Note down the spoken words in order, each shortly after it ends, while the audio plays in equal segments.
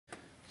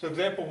So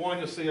example one,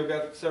 you'll see I've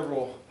got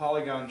several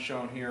polygons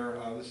shown here.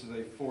 This is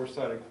a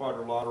four-sided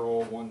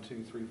quadrilateral, 1,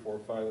 2, 3, 4,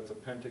 5, that's a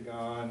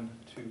pentagon,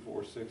 2,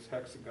 4, 6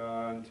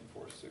 hexagon, 2,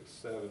 4, 6,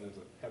 7 is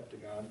a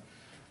heptagon.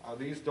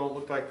 These don't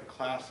look like the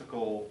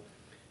classical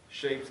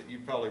shapes that you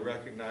probably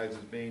recognize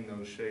as being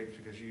those shapes,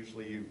 because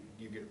usually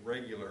you get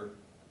regular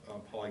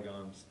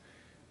polygons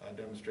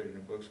demonstrated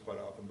in books quite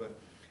often. But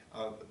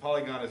the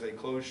polygon is a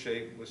closed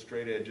shape with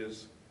straight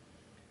edges.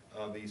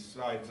 These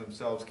sides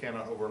themselves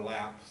cannot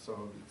overlap,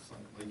 so it's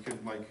like, you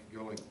could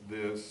go like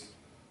this.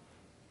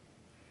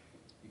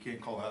 You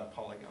can't call that a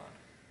polygon,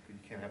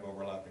 because you can't have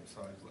overlapping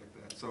sides like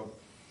that. So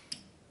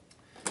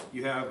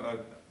you have a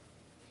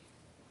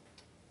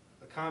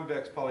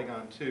convex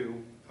polygon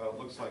too,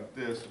 looks like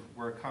this,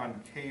 where a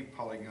concave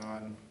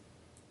polygon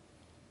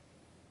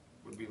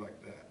would be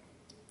like that.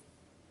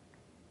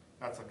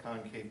 That's a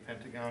concave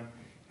pentagon.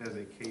 It has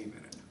a cave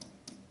in it.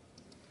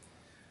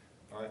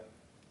 All right.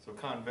 So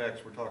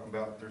convex, we're talking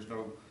about, the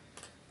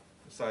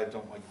sides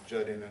don't like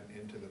jut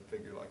into the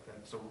figure like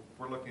that. So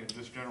we're looking at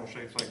just general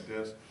shapes like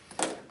this.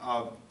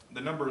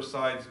 The number of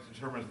sides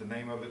determines the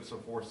name of it. So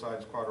 4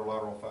 sides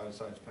quadrilateral, 5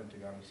 sides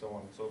pentagon, and so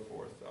on and so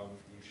forth.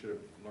 You should have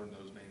learned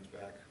those names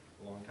back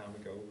a long time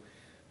ago.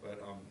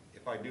 But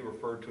if I do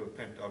refer to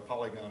a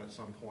polygon at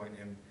some point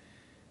and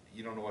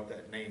you don't know what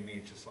that name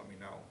means, just let me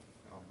know.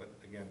 But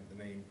again,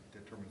 the name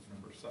determines the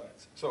number of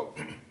sides. So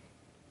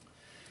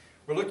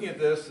we're looking at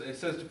this. It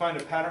says to find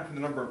a pattern for the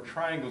number of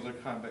triangles in a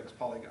convex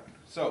polygon.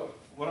 So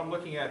what I'm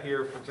looking at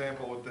here, for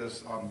example, with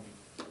this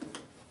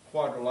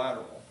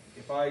quadrilateral,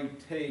 if I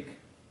take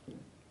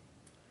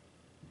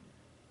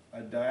a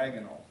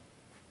diagonal,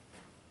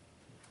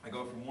 I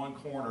go from one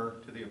corner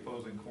to the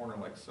opposing corner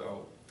like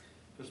so,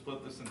 to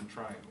split this into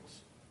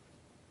triangles.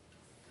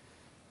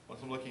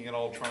 Once I'm looking at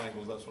all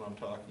triangles, that's what I'm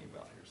talking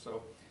about here.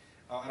 So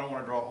I don't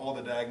want to draw all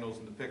the diagonals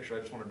in the picture. I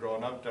just want to draw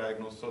enough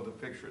diagonals so the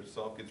picture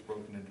itself gets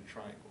broken into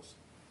triangles.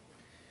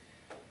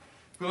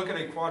 If we look at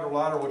a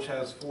quadrilateral which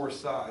has 4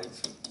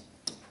 sides,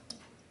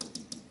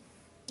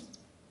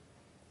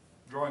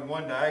 drawing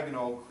one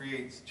diagonal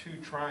creates 2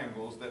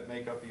 triangles that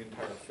make up the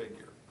entire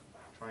figure.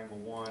 Triangle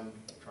 1,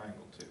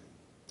 triangle 2.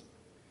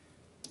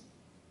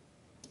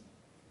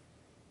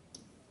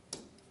 Do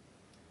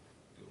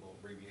a little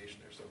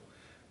abbreviation there. So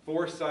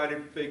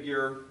 4-sided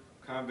figure,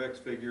 convex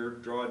figure,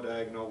 draw a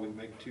diagonal, we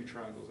make 2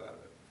 triangles out of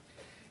it.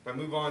 If I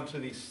move on to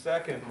the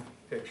second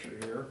picture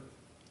here,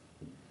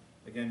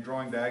 again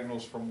drawing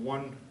diagonals from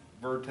one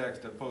vertex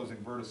to opposing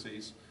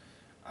vertices,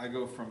 I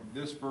go from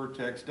this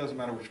vertex, doesn't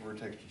matter which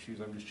vertex you choose,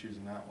 I'm just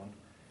choosing that one,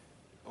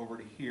 over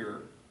to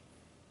here,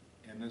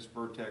 and this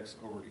vertex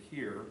over to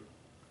here,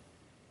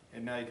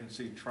 and now you can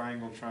see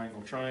triangle,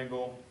 triangle,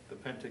 triangle. The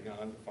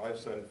pentagon, the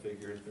 5-sided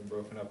figure, has been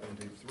broken up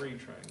into 3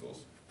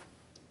 triangles.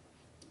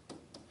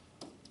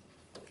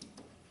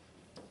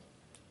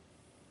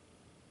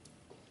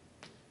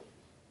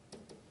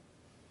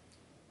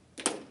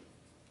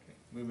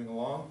 Moving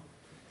along,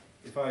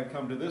 if I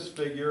come to this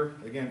figure,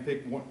 again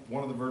pick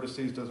one of the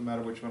vertices, doesn't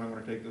matter which one, I'm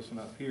going to take this one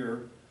up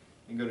here,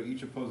 and go to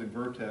each opposing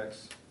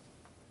vertex.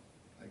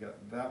 I got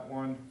that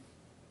one,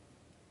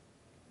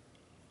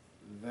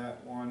 and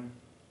that one.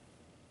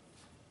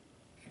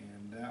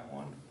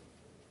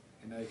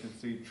 And now you can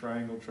see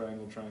triangle,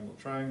 triangle, triangle,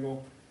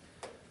 triangle.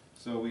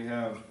 So we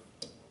have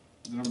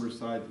the number of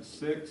sides is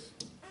 6,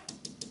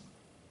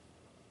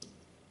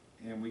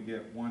 and we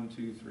get 1,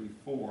 2, 3,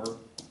 4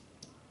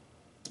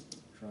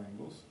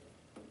 triangles.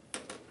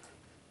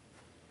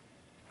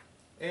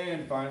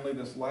 And finally,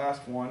 this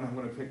last one, I'm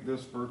going to pick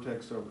this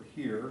vertex over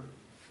here,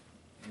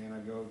 and I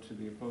go to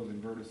the opposing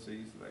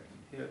vertices that I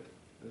can hit.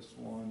 This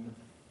one,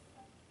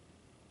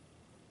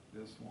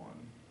 this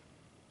one,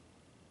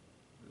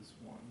 this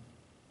one,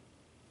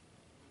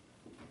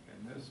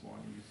 and this one.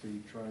 You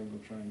see triangle,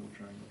 triangle,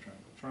 triangle,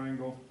 triangle,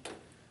 triangle.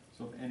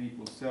 So if n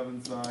equals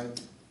 7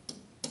 sides,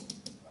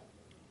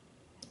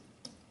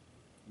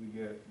 we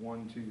get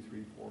 1, 2,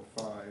 3, 4,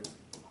 5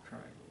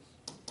 triangles.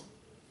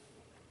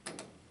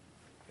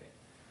 Okay.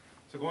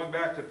 So going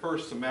back to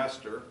first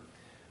semester,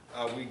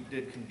 we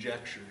did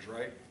conjectures,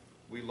 right?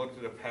 We looked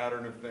at a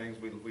pattern of things.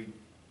 We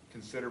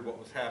considered what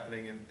was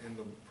happening in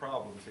the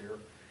problems here.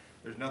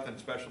 There's nothing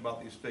special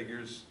about these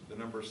figures. The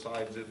number of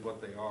sides is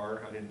what they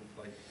are. I didn't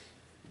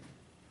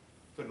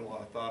put a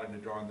lot of thought into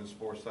drawing this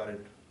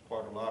 4-sided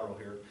quadrilateral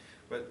here.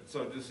 But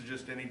so this is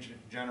just any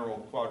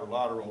general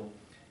quadrilateral.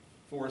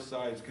 4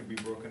 sides can be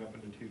broken up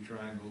into 2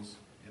 triangles,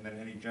 and then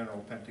any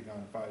general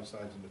pentagon, 5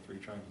 sides into 3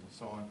 triangles, and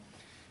so on.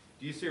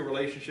 Do you see a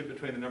relationship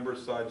between the number of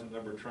sides and the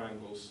number of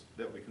triangles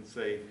that we can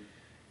say,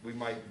 we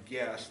might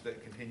guess,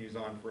 that continues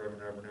on forever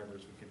and ever and ever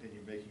as we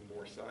continue making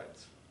more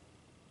sides?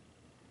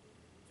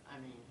 I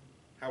mean,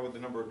 how would the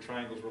number of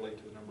triangles relate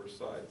to the number of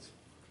sides?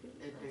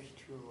 there's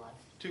 2 less.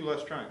 2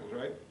 less triangles,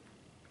 right?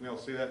 Can we all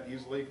see that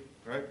easily,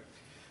 right?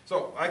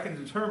 So I can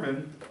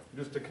determine,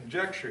 just a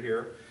conjecture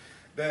here,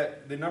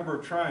 that the number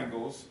of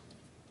triangles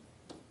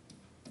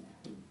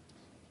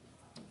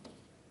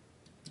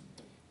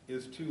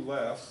is 2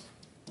 less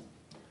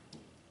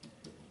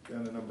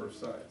than the number of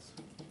sides.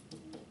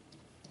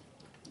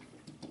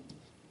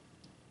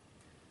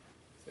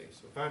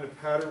 so find a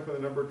pattern for the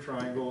number of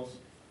triangles.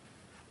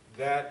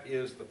 That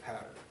is the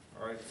pattern,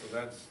 all right? So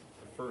that's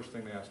the first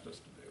thing they asked us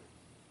to do.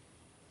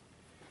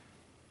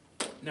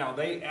 Now,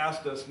 they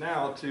asked us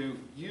now to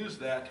use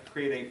that to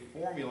create a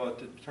formula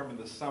to determine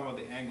the sum of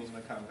the angles in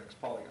a convex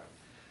polygon.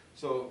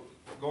 So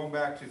going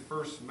back to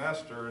first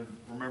semester and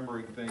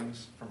remembering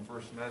things from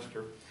first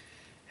semester,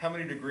 how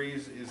many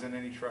degrees is in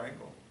any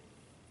triangle?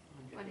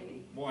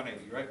 180.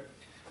 180, right?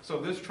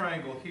 So this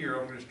triangle here,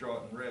 I'm going to just draw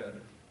it in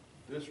red.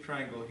 This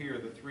triangle here,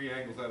 the three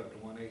angles add up to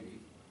 180.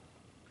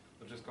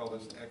 Let's just call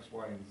this X,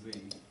 Y, and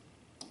Z.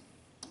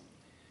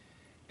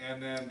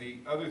 And then the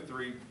other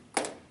three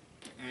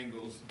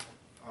angles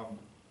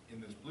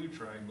in this blue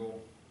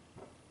triangle,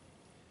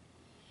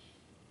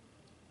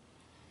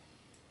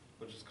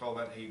 let's just call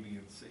that A, B,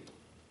 and C.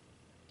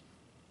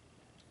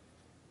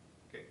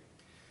 Okay.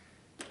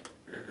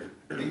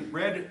 The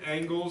red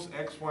angles,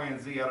 X, Y,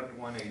 and Z, add up to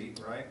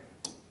 180, right?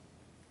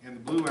 And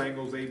the blue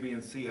angles, A, B,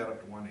 and C, add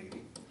up to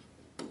 180.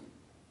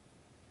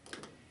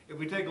 If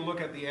we take a look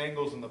at the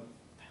angles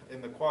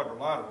in the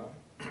quadrilateral,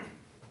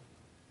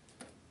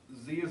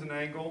 Z is an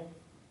angle,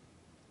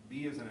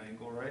 B is an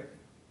angle, right?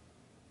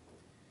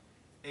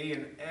 A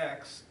and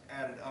X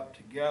added up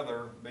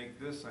together make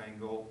this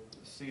angle.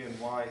 C and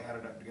Y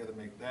added up together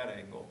make that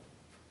angle.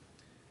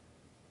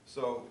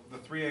 So the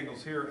three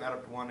angles here add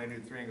up to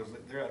 180, the three angles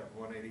there add up to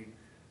 180.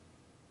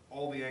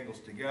 All the angles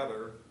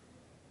together,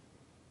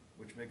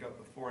 which make up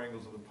the four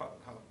angles of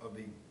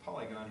the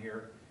polygon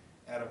here,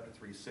 add up to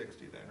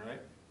 360 then,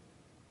 right?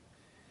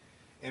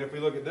 And if we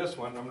look at this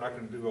one, I'm not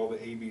going to do all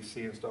the A, B,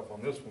 C and stuff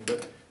on this one,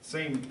 but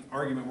same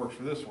argument works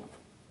for this one.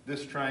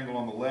 This triangle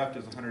on the left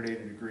is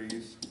 180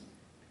 degrees.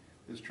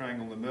 This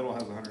triangle in the middle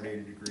has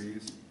 180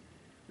 degrees.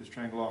 This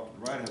triangle off to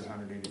the right has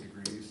 180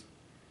 degrees.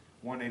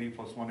 180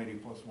 plus 180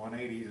 plus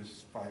 180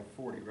 is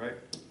 540, right?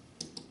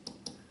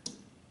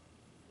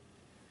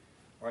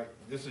 All right,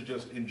 this is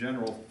just in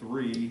general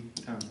 3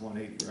 times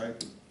 180,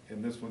 right?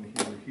 And this one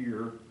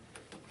here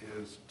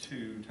is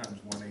 2 times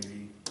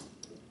 180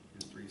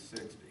 is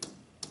 360.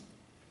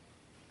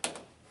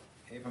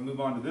 Okay, if I move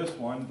on to this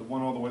one, the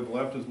one all the way to the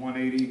left is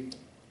 180.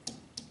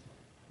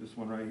 This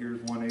one right here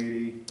is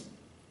 180.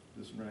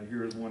 This one right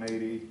here is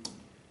 180.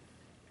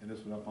 And this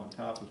one up on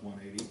top is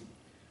 180.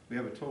 We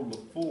have a total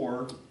of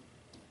 4,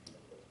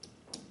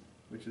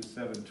 which is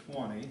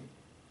 720.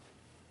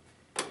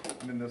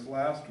 And then this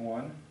last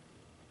one,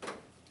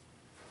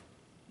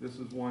 this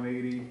is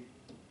 180,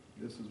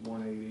 this is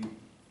 180,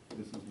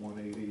 this is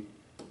 180,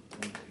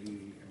 180,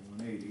 and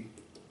 180.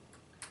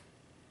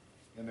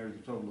 And there's a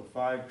total of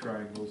 5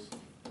 triangles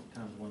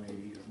times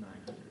 180 is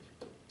 900.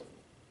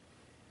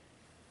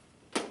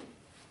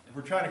 If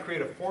we're trying to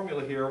create a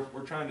formula here,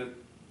 we're trying to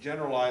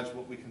generalize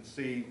what we can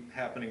see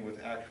happening with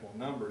actual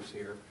numbers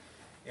here.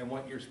 And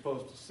what you're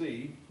supposed to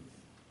see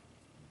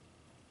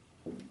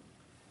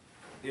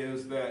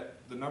is that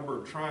the number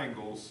of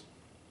triangles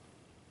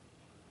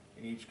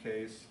in each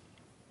case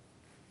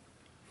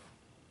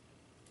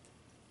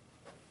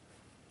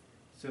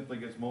simply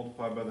gets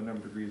multiplied by the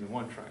number of degrees in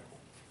one triangle.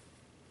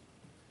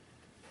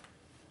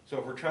 So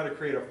if we're trying to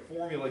create a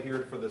formula here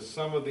for the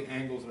sum of the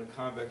angles in a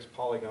convex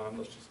polygon,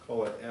 let's just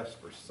call it S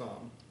for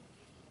sum.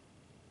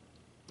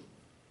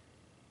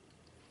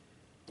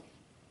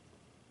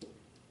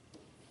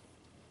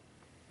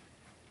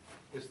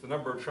 It's the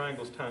number of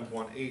triangles times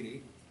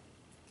 180.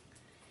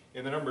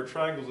 And the number of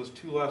triangles is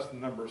 2 less than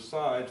the number of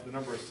sides. The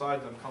number of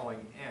sides I'm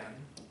calling n.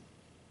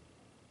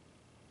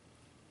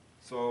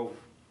 So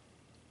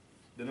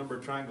the number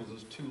of triangles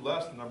is 2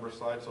 less than the number of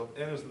sides. So if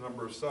n is the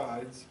number of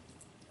sides,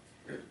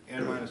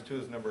 n minus 2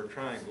 is the number of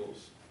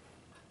triangles.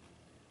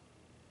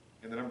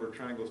 And the number of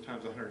triangles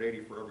times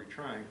 180 for every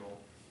triangle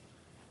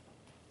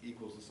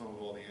equals the sum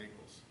of all the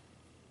angles.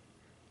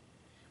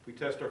 If we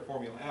test our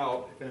formula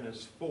out, if n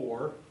is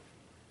 4,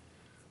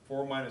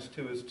 4 minus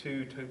 2 is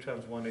 2, 2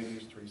 times 180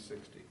 is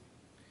 360.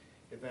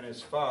 If n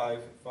is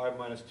 5, 5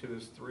 minus 2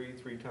 is 3,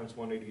 3 times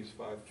 180 is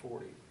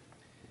 540.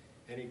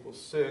 n equals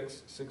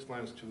 6, 6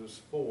 minus 2 is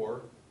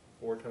 4,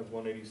 4 times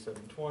 180 is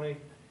 720.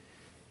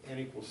 n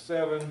equals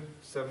 7,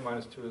 7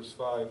 minus 2 is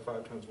 5,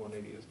 5 times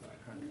 180 is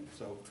 900.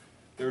 So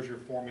there's your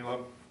formula.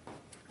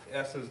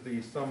 S is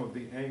the sum of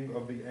the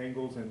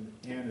angles, and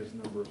n is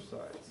number of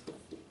sides.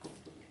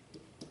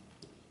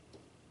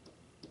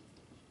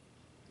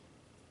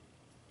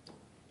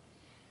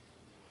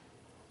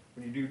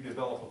 When you do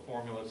develop a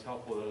formula, it's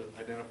helpful to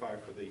identify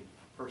for the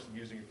person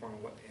using your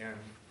formula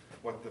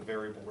what the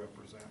variable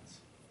represents.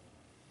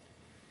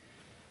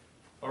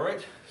 All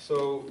right,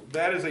 so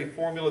that is a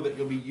formula that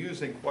you'll be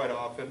using quite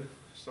often.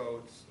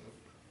 So it's,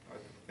 I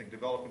think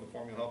developing the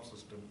formula helps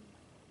us to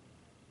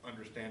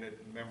understand it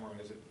and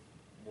memorize it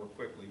more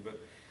quickly. But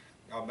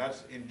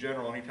that's in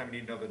general, anytime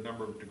you need to know the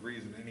number of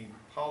degrees in any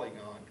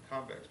polygon,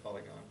 convex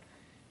polygon,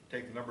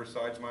 take the number of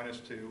sides minus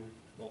 2,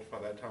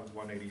 multiply that times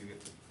 180, you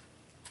get the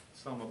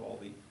sum of all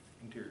the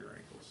interior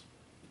angles.